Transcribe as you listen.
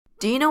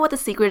Do you know what the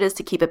secret is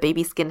to keep a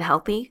baby's skin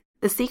healthy?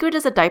 The secret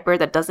is a diaper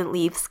that doesn't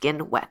leave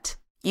skin wet.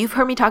 You've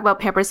heard me talk about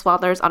Pampers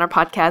Swaddlers on our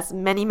podcast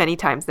many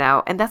times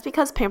now, and that's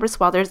because Pampers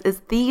Swaddlers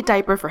is the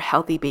diaper for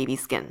healthy baby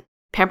skin.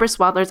 Pampers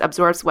Swaddlers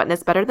absorbs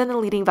wetness better than the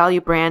leading value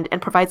brand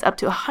and provides up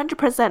to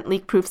 100%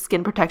 leak-proof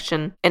skin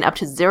protection and up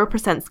to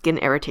 0% skin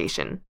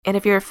irritation. And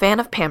if you're a fan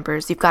of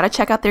Pampers, you've got to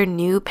check out their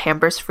new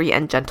Pampers Free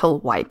and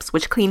Gentle wipes,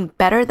 which clean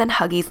better than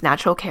Huggies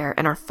Natural Care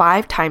and are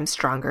 5 times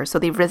stronger, so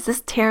they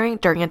resist tearing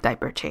during a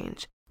diaper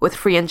change. With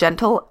Free and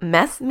Gentle,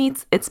 mess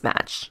meets its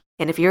match.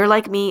 And if you're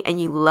like me and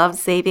you love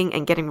saving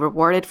and getting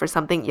rewarded for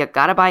something you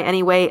gotta buy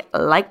anyway,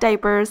 like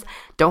diapers,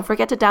 don't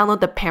forget to download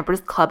the Pampers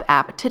Club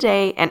app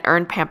today and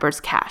earn Pampers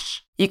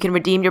Cash. You can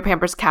redeem your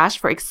Pampers Cash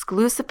for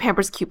exclusive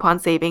Pampers coupon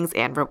savings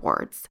and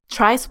rewards.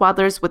 Try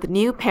Swaddlers with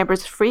new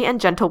Pampers Free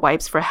and Gentle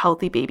wipes for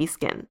healthy baby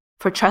skin.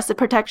 For trusted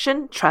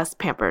protection, trust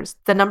Pampers,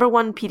 the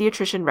 #1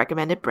 pediatrician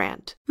recommended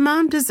brand.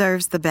 Mom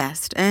deserves the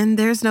best, and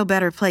there's no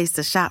better place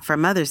to shop for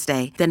Mother's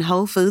Day than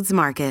Whole Foods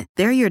Market.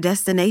 They're your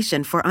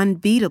destination for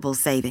unbeatable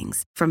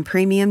savings, from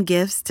premium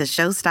gifts to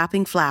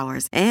show-stopping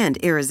flowers and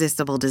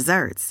irresistible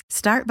desserts.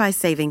 Start by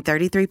saving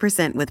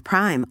 33% with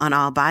Prime on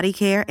all body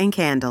care and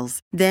candles.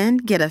 Then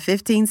get a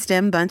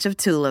 15-stem bunch of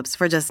tulips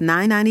for just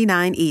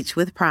 $9.99 each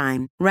with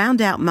Prime.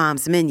 Round out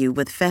Mom's menu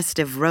with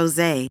festive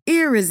rosé,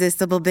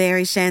 irresistible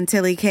berry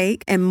chantilly cake,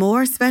 and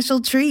more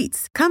special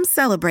treats. Come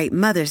celebrate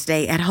Mother's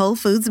Day at Whole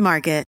Foods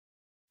Market.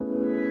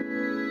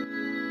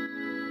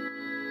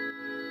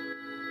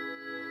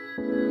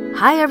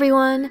 Hi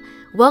everyone!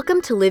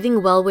 Welcome to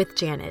Living Well with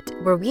Janet,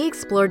 where we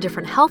explore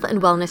different health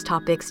and wellness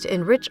topics to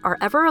enrich our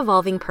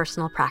ever-evolving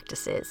personal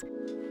practices.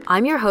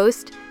 I'm your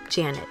host,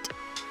 Janet.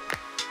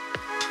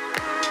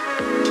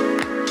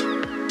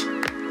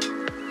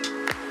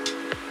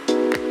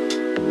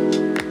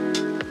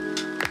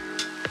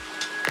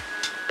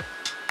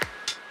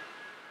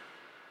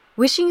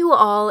 Wishing you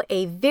all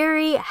a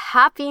very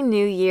happy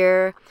new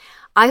year.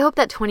 I hope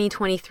that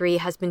 2023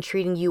 has been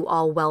treating you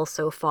all well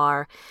so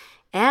far,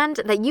 and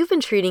that you've been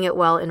treating it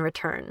well in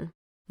return.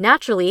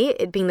 Naturally,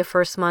 it being the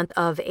first month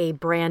of a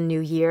brand new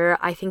year,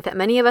 I think that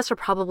many of us are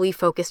probably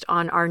focused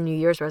on our New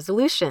Year's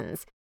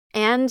resolutions.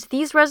 And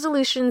these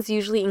resolutions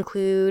usually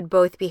include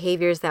both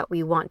behaviors that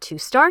we want to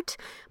start,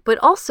 but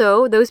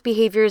also those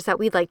behaviors that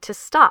we'd like to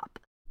stop.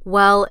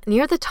 Well,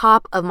 near the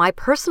top of my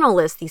personal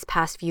list these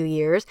past few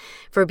years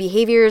for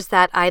behaviors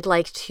that I'd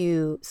like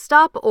to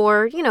stop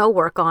or,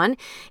 work on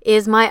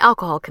is my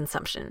alcohol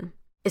consumption.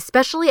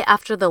 Especially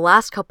after the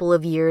last couple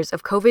of years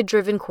of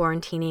COVID-driven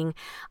quarantining,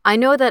 I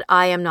know that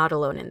I am not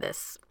alone in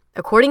this.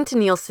 According to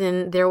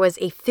Nielsen, there was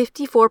a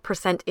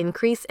 54%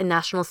 increase in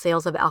national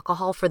sales of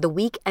alcohol for the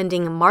week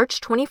ending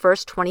March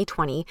 21st,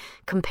 2020,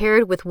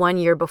 compared with 1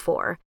 year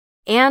before.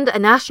 And a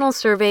national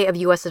survey of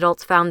U.S.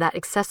 adults found that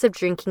excessive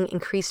drinking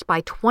increased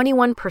by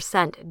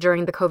 21%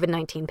 during the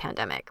COVID-19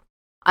 pandemic.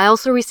 I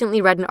also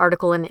recently read an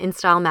article in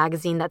InStyle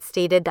magazine that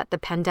stated that the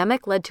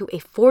pandemic led to a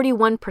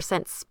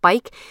 41%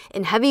 spike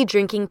in heavy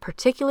drinking,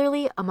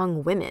 particularly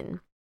among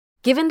women.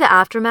 Given the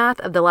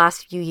aftermath of the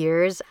last few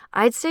years,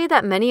 I'd say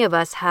that many of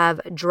us have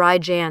dry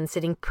Jan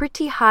sitting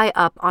pretty high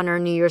up on our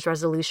New Year's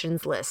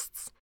resolutions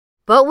lists.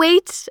 But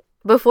wait,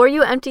 before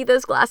you empty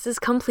those glasses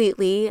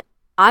completely,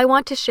 I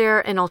want to share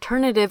an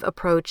alternative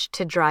approach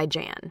to dry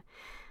Jan.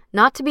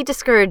 Not to be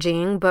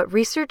discouraging, but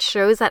research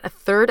shows that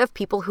 1/3 of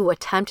people who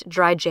attempt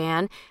dry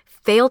Jan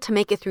fail to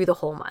make it through the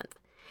whole month.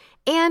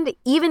 And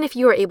even if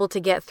you are able to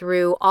get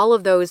through all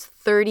of those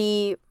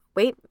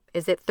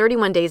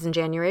 31 days in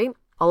January?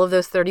 All of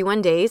those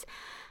 31 days,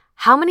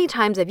 how many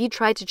times have you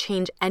tried to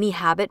change any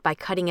habit by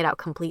cutting it out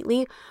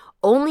completely,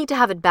 only to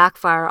have it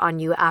backfire on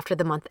you after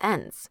the month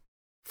ends?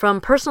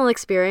 From personal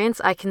experience,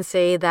 I can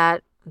say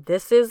that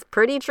this is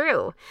pretty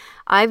true.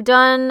 I've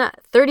done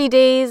 30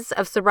 days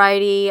of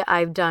sobriety,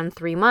 I've done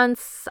 3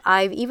 months,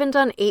 I've even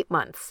done 8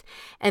 months.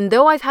 And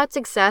though I've had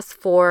success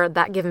for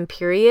that given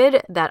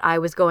period that I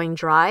was going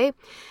dry,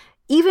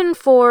 even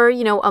for,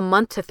 a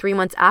month to 3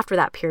 months after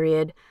that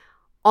period,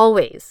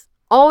 always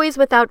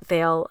without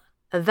fail,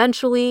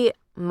 eventually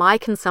my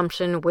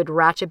consumption would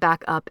ratchet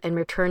back up and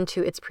return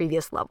to its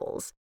previous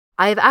levels.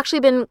 I have actually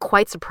been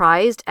quite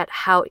surprised at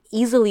how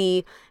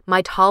easily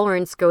my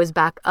tolerance goes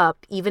back up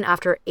even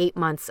after 8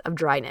 months of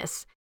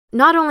dryness.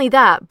 Not only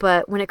that,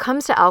 but when it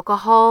comes to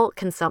alcohol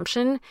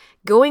consumption,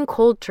 going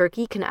cold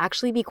turkey can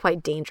actually be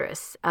quite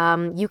dangerous.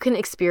 You can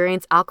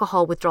experience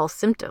alcohol withdrawal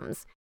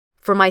symptoms.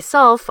 For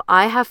myself,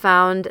 I have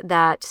found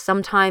that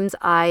sometimes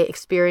I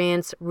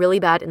experience really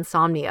bad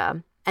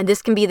insomnia. And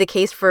this can be the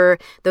case for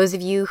those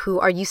of you who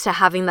are used to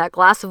having that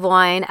glass of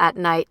wine at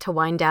night to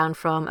wind down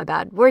from a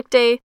bad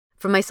workday.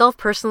 For myself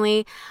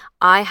personally,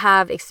 I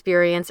have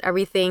experienced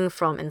everything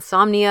from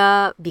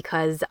insomnia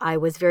because I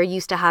was very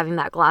used to having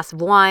that glass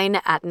of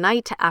wine at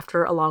night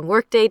after a long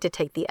workday to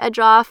take the edge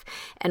off,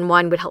 and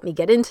wine would help me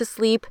get into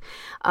sleep,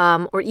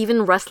 or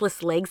even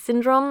restless leg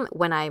syndrome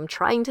when I'm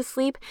trying to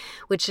sleep,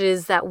 which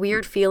is that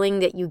weird feeling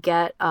that you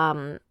get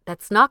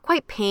that's not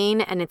quite pain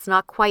and it's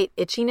not quite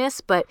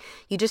itchiness, but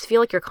you just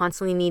feel like you're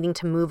constantly needing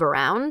to move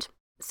around.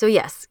 So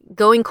yes,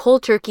 going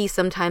cold turkey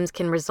sometimes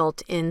can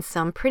result in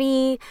some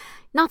pretty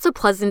not so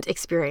pleasant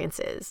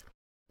experiences.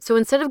 So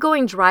instead of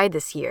going dry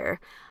this year,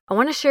 I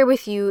want to share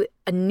with you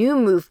a new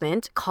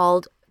movement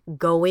called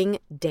going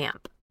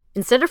damp.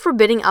 Instead of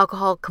forbidding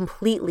alcohol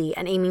completely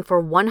and aiming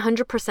for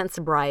 100%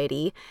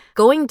 sobriety,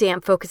 going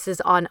damp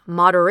focuses on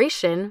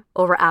moderation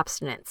over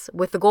abstinence,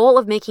 with the goal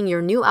of making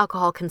your new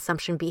alcohol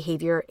consumption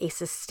behavior a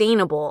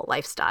sustainable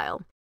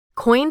lifestyle.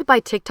 Coined by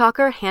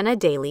TikToker Hannah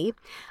Daly,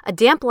 a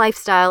damp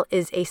lifestyle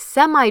is a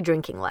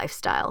semi-drinking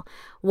lifestyle,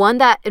 one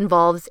that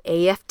involves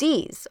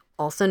AFDs,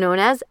 also known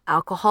as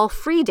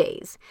alcohol-free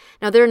days.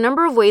 Now, there are a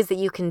number of ways that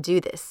you can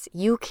do this.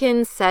 You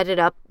can set it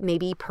up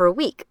maybe per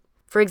week.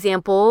 For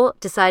example,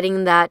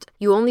 deciding that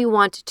you only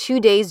want 2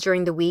 days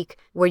during the week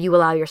where you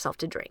allow yourself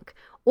to drink.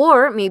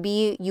 Or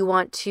maybe you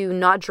want to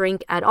not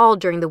drink at all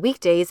during the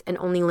weekdays and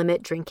only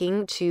limit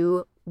drinking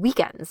to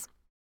weekends.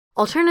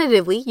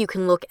 Alternatively, you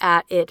can look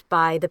at it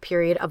by the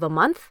period of a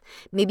month.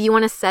 Maybe you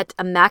want to set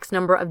a max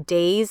number of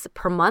days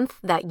per month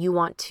that you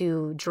want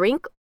to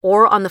drink,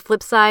 or on the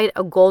flip side,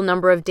 a goal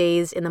number of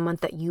days in the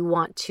month that you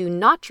want to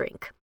not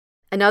drink.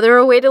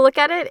 Another way to look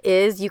at it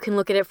is you can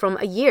look at it from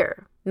a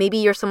year. Maybe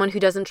you're someone who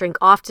doesn't drink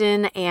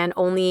often and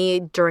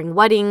only during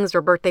weddings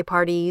or birthday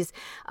parties,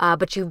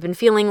 but you've been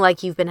feeling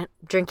like you've been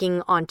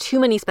drinking on too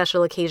many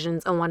special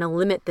occasions and want to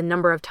limit the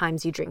number of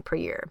times you drink per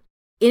year.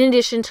 In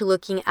addition to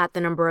looking at the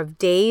number of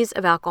days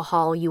of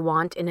alcohol you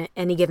want in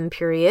any given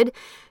period,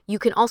 you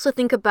can also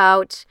think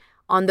about,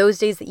 on those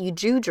days that you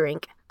do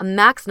drink, a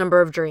max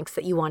number of drinks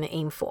that you want to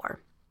aim for.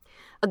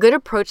 A good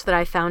approach that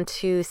I found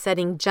to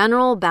setting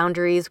general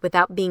boundaries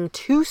without being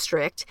too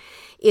strict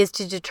is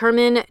to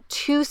determine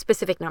 2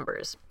 specific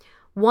numbers.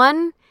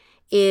 1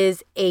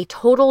 is a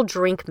total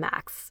drink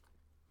max,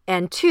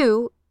 and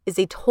 2 is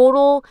a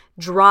total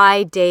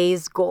dry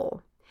days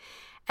goal.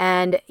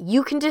 And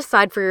you can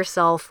decide for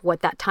yourself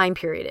what that time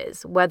period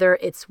is, whether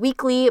it's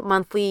weekly,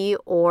 monthly,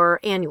 or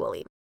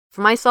annually.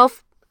 For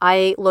myself,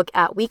 I look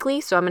at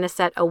weekly, so I'm going to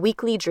set a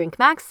weekly drink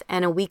max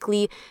and a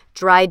weekly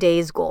dry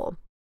days goal.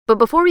 But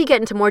before we get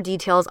into more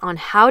details on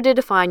how to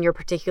define your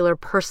particular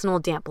personal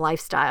damp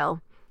lifestyle,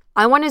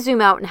 I want to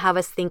zoom out and have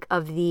us think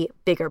of the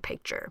bigger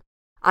picture.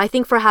 I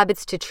think for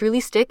habits to truly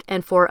stick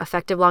and for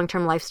effective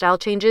long-term lifestyle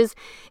changes,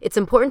 it's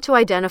important to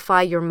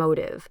identify your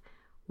motive.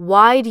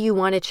 Why do you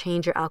want to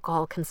change your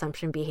alcohol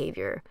consumption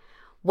behavior?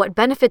 What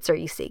benefits are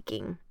you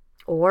seeking?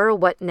 Or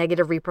what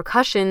negative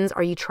repercussions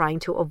are you trying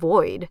to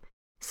avoid?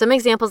 Some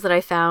examples that I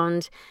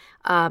found,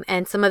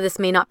 and some of this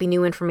may not be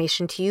new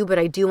information to you, but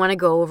I do want to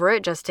go over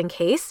it just in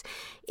case,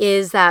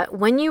 is that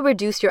when you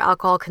reduce your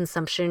alcohol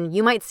consumption,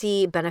 you might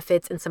see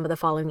benefits in some of the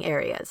following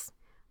areas.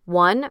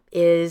 1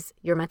 is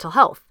your mental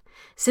health.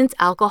 Since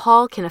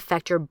alcohol can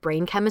affect your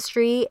brain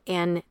chemistry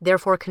and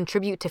therefore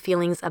contribute to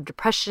feelings of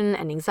depression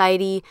and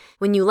anxiety,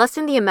 when you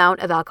lessen the amount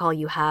of alcohol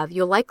you have,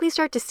 you'll likely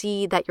start to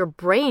see that your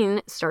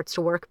brain starts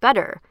to work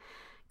better.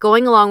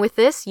 Going along with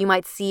this, you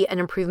might see an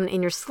improvement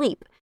in your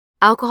sleep.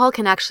 Alcohol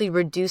can actually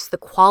reduce the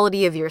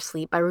quality of your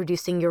sleep by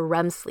reducing your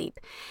REM sleep.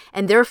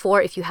 And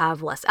therefore, if you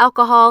have less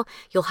alcohol,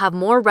 you'll have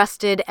more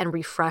rested and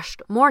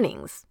refreshed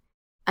mornings.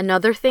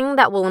 Another thing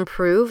that will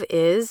improve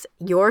is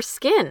your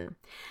skin.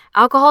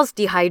 Alcohol is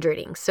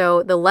dehydrating,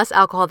 so the less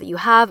alcohol that you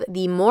have,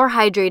 the more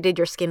hydrated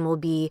your skin will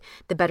be,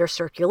 the better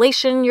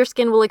circulation your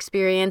skin will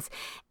experience,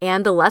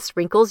 and the less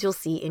wrinkles you'll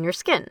see in your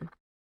skin.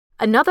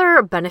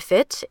 Another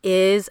benefit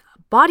is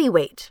body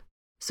weight.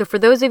 So for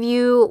those of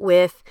you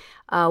with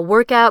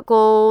workout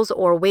goals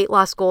or weight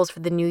loss goals for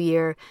the new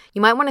year,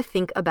 you might want to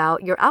think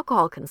about your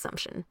alcohol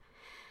consumption.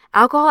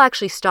 Alcohol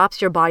actually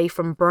stops your body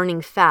from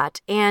burning fat,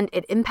 and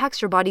it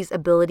impacts your body's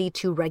ability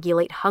to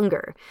regulate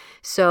hunger.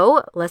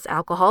 So less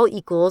alcohol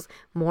equals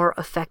more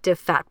effective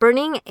fat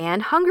burning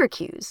and hunger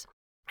cues.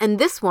 And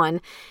this one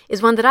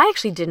is one that I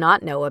actually did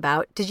not know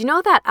about. Did you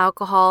know that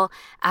alcohol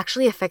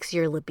actually affects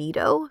your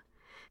libido?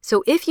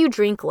 So if you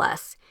drink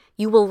less,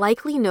 you will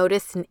likely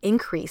notice an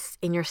increase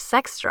in your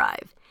sex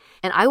drive.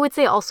 And I would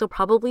say also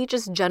probably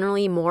just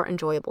generally more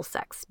enjoyable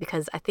sex,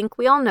 because I think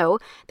we all know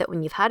that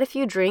when you've had a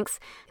few drinks,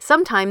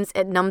 sometimes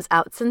it numbs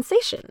out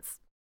sensations.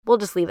 We'll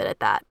just leave it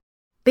at that.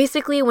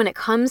 Basically, when it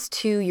comes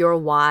to your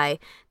why,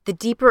 the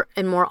deeper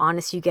and more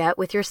honest you get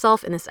with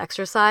yourself in this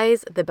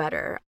exercise, the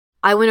better.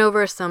 I went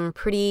over some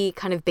pretty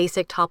kind of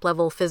basic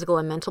top-level physical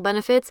and mental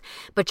benefits,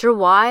 but your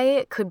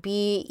why could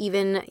be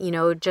even,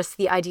 just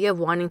the idea of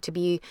wanting to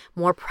be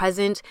more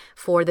present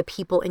for the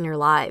people in your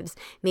lives.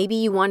 Maybe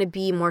you want to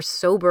be more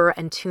sober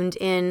and tuned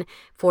in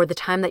for the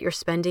time that you're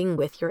spending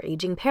with your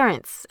aging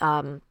parents.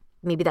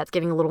 Maybe that's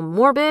getting a little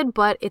morbid,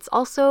 but it's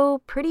also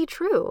pretty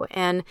true.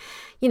 And,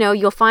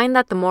 you'll find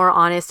that the more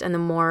honest and the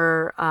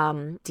more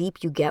deep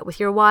you get with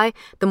your why,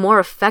 the more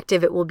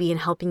effective it will be in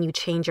helping you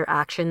change your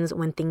actions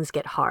when things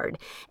get hard.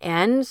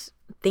 And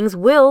things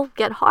will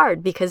get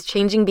hard because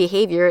changing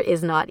behavior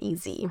is not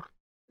easy.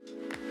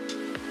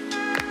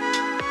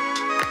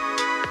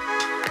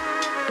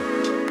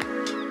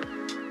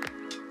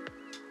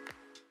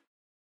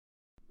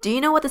 Do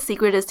you know what the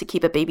secret is to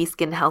keep a baby's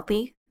skin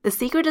healthy? The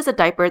secret is a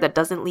diaper that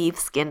doesn't leave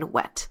skin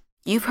wet.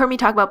 You've heard me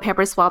talk about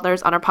Pampers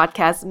Swaddlers on our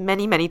podcast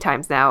many, many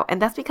times now,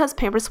 and that's because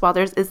Pampers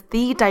Swaddlers is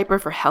the diaper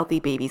for healthy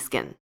baby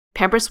skin.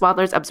 Pampers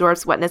Swaddlers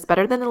absorbs wetness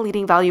better than the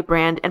leading value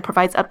brand and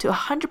provides up to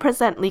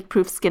 100%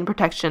 leak-proof skin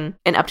protection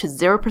and up to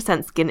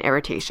 0% skin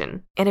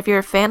irritation. And if you're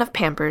a fan of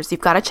Pampers,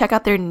 you've got to check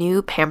out their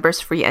new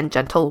Pampers Free and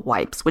Gentle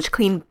wipes, which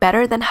clean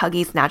better than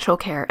Huggies Natural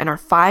Care and are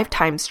 5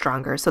 times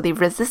stronger, so they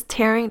resist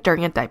tearing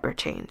during a diaper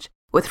change.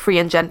 With Free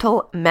and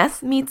Gentle,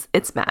 mess meets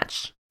its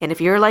match. And if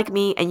you're like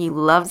me and you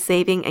love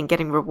saving and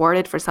getting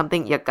rewarded for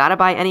something you gotta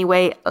buy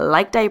anyway,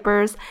 like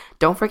diapers,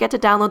 don't forget to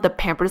download the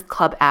Pampers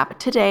Club app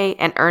today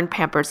and earn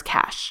Pampers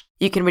Cash.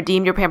 You can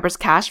redeem your Pampers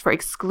Cash for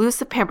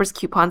exclusive Pampers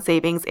coupon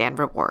savings and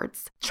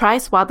rewards. Try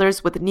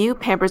Swaddlers with new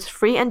Pampers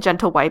Free and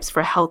Gentle wipes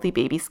for healthy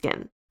baby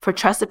skin. For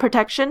trusted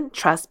protection,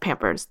 trust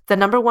Pampers, the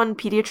 #1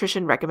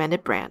 pediatrician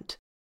recommended brand.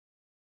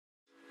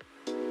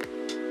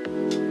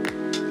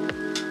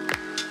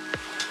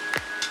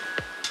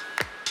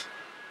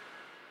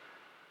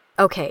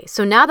 Okay,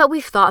 so now that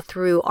we've thought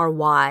through our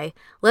why,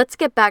 let's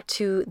get back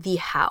to the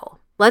how.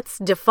 Let's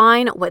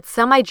define what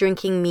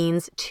semi-drinking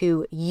means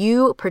to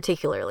you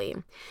particularly.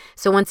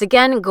 So once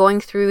again, going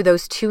through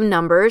those two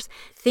numbers,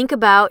 think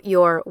about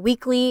your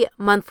weekly,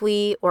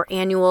 monthly, or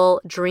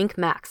annual drink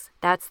max.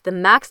 That's the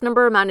max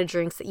amount of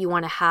drinks that you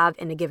want to have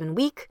in a given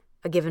week,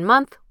 a given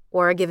month,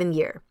 or a given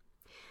year.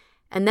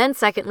 And then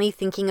secondly,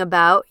 thinking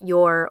about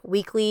your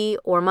weekly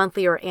or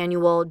monthly or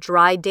annual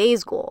dry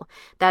days goal.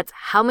 That's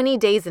how many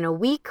days in a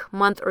week,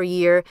 month, or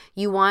year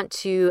you want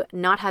to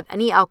not have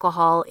any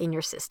alcohol in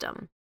your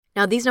system.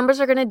 Now, these numbers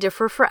are going to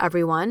differ for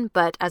everyone,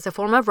 but as a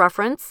form of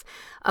reference,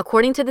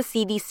 according to the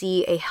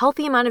CDC, a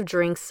healthy amount of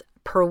drinks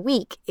per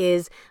week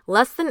is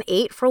less than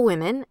 8 for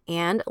women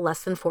and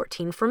less than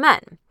 14 for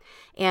men.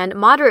 And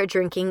moderate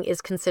drinking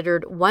is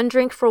considered 1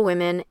 drink for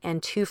women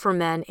and 2 for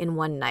men in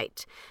one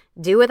night.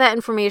 Do with that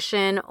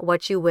information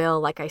what you will.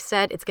 Like I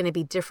said, it's going to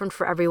be different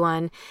for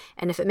everyone.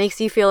 And if it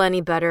makes you feel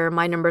any better,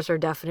 my numbers are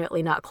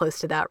definitely not close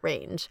to that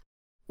range.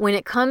 When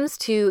it comes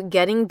to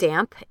getting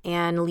damp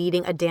and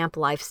leading a damp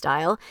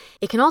lifestyle,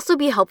 it can also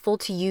be helpful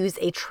to use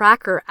a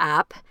tracker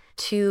app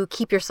to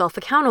keep yourself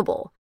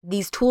accountable.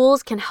 These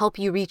tools can help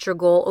you reach your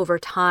goal over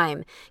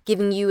time,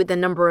 giving you the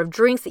number of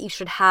drinks that you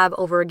should have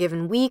over a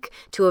given week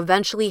to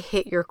eventually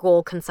hit your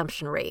goal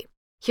consumption rate.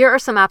 Here are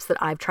some apps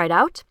that I've tried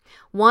out.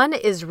 One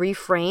is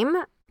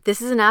Reframe.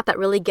 This is an app that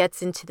really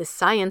gets into the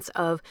science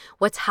of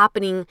what's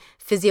happening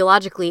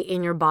physiologically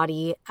in your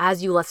body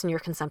as you lessen your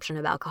consumption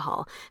of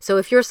alcohol. So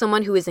if you're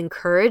someone who is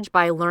encouraged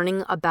by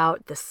learning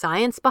about the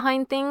science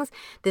behind things,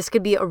 this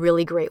could be a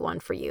really great one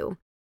for you.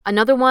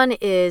 Another one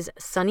is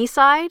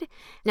Sunnyside.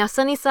 Now,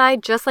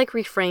 Sunnyside, just like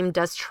Reframe,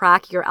 does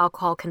track your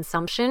alcohol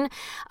consumption,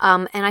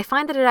 and I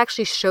find that it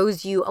actually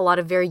shows you a lot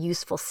of very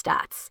useful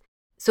stats.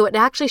 So it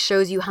actually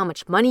shows you how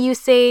much money you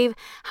save,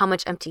 how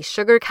much empty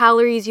sugar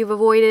calories you've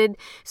avoided.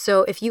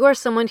 So if you are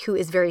someone who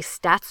is very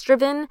stats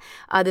driven,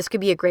 this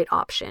could be a great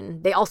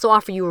option. They also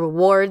offer you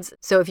rewards.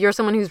 So if you're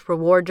someone who's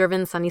reward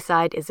driven,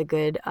 Sunnyside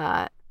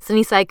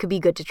could be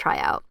good to try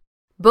out.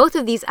 Both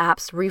of these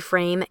apps,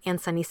 Reframe and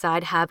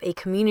Sunnyside, have a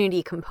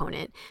community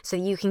component, so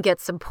you can get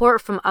support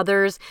from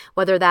others,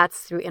 whether that's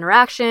through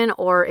interaction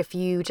or if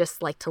you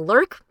just like to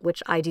lurk,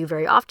 which I do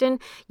very often.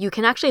 You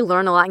can actually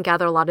learn a lot and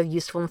gather a lot of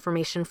useful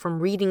information from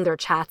reading their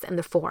chats and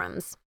their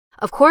forums.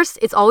 Of course,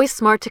 it's always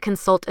smart to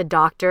consult a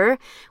doctor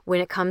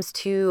when it comes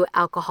to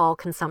alcohol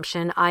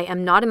consumption. I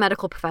am not a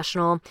medical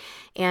professional,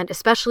 and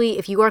especially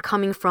if you are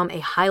coming from a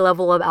high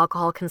level of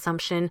alcohol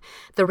consumption,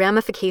 the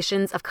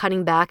ramifications of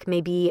cutting back may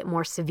be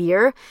more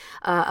severe.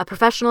 A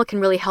professional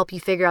can really help you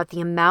figure out the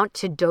amount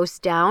to dose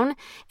down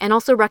and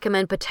also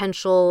recommend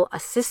potential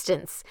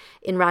assistance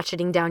in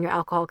ratcheting down your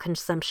alcohol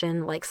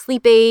consumption, like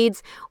sleep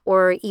aids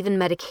or even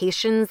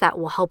medications that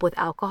will help with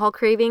alcohol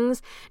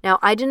cravings. Now,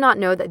 I did not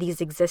know that these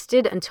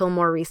existed until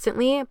more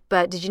recently,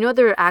 but did you know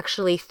there are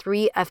actually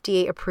 3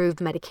 FDA-approved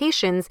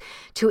medications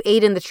to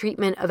aid in the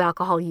treatment of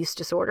alcohol use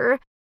disorder?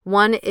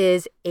 One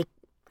is I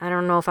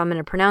don't know if I'm going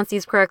to pronounce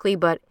these correctly,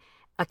 but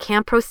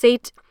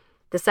acamprosate.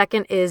 The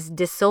second is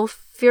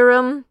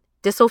disulfiram,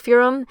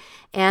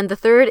 and the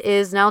third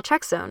is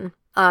naltrexone.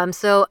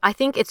 So I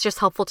think it's just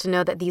helpful to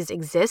know that these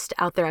exist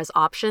out there as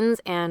options,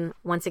 and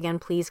once again,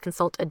 please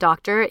consult a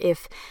doctor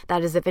if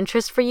that is of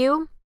interest for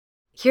you.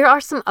 Here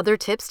are some other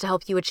tips to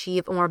help you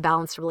achieve a more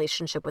balanced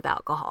relationship with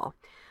alcohol.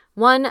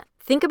 1,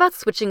 think about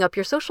switching up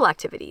your social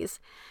activities.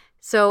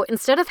 So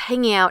instead of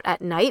hanging out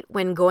at night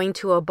when going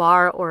to a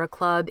bar or a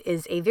club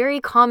is a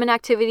very common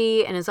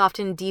activity and is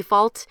often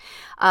default,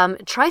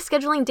 try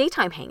scheduling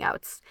daytime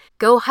hangouts.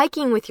 Go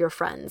hiking with your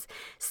friends.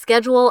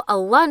 Schedule a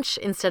lunch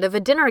instead of a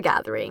dinner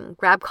gathering.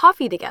 Grab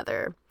coffee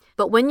together.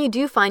 But when you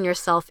do find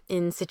yourself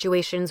in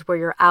situations where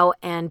you're out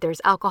and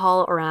there's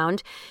alcohol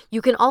around, you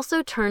can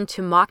also turn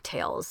to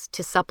mocktails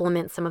to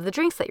supplement some of the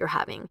drinks that you're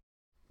having.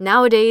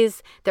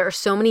 Nowadays, there are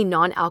so many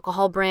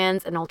non-alcohol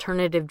brands and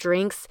alternative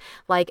drinks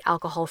like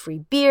alcohol-free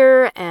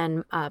beer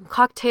and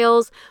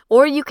cocktails,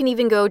 or you can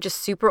even go just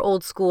super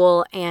old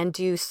school and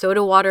do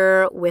soda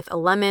water with a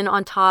lemon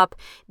on top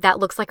that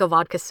looks like a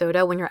vodka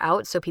soda when you're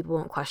out so people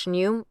won't question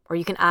you. Or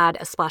you can add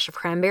a splash of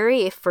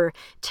cranberry if for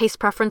taste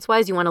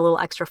preference-wise you want a little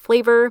extra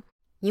flavor.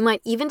 You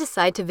might even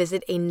decide to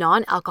visit a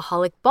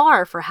non-alcoholic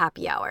bar for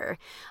happy hour.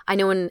 I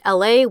know in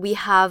LA, we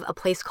have a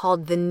place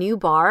called The New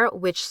Bar,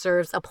 which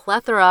serves a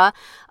plethora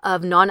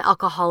of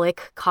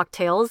non-alcoholic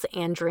cocktails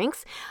and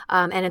drinks,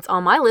 and it's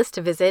on my list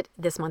to visit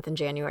this month in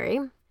January.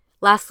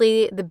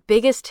 Lastly, the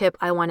biggest tip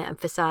I want to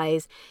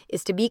emphasize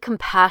is to be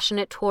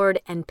compassionate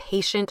toward and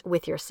patient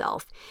with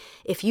yourself.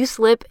 If you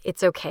slip,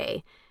 it's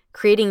okay.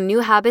 Creating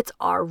new habits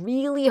are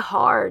really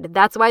hard.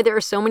 That's why there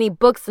are so many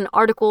books and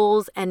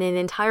articles and an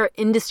entire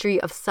industry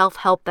of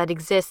self-help that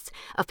exists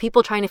of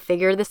people trying to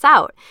figure this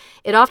out.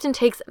 It often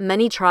takes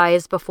many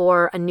tries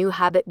before a new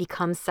habit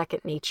becomes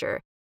second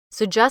nature.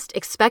 So just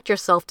expect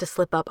yourself to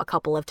slip up a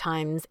couple of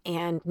times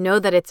and know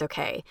that it's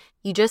okay.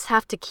 You just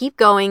have to keep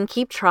going,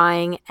 keep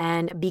trying,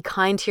 and be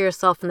kind to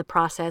yourself in the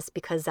process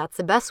because that's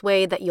the best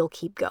way that you'll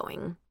keep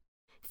going.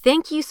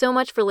 Thank you so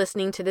much for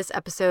listening to this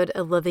episode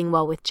of Living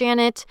Well with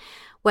Janet.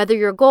 Whether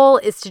your goal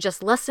is to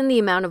just lessen the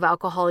amount of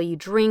alcohol you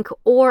drink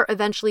or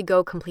eventually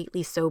go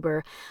completely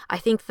sober, I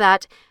think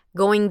that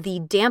going the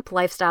damp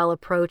lifestyle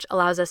approach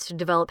allows us to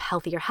develop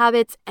healthier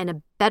habits and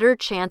a better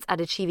chance at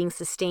achieving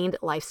sustained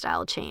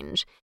lifestyle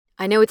change.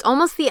 I know it's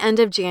almost the end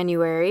of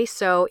January,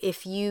 so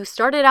if you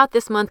started out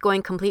this month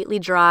going completely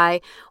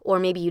dry, or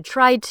maybe you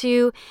tried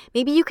to,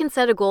 maybe you can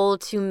set a goal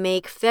to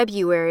make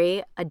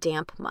February a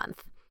damp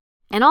month.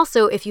 And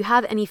also, if you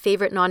have any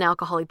favorite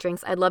non-alcoholic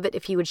drinks, I'd love it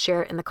if you would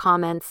share it in the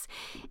comments.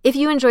 If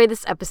you enjoyed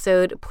this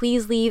episode,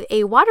 please leave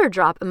a water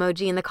drop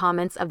emoji in the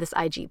comments of this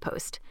IG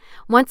post.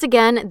 Once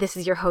again, this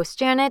is your host,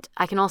 Janet.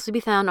 I can also be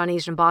found on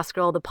Asian Boss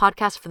Girl, the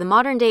podcast for the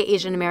modern-day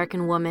Asian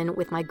American woman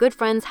with my good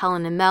friends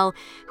Helen and Mel,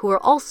 who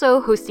are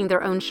also hosting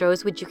their own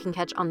shows, which you can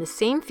catch on the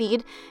same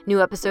feed,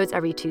 new episodes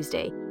every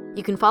Tuesday.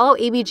 You can follow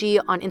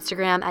ABG on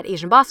Instagram at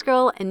Asian Boss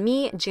Girl and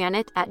me,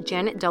 Janet, at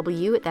Janet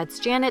W. That's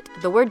Janet,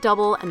 the word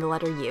double, and the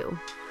letter U.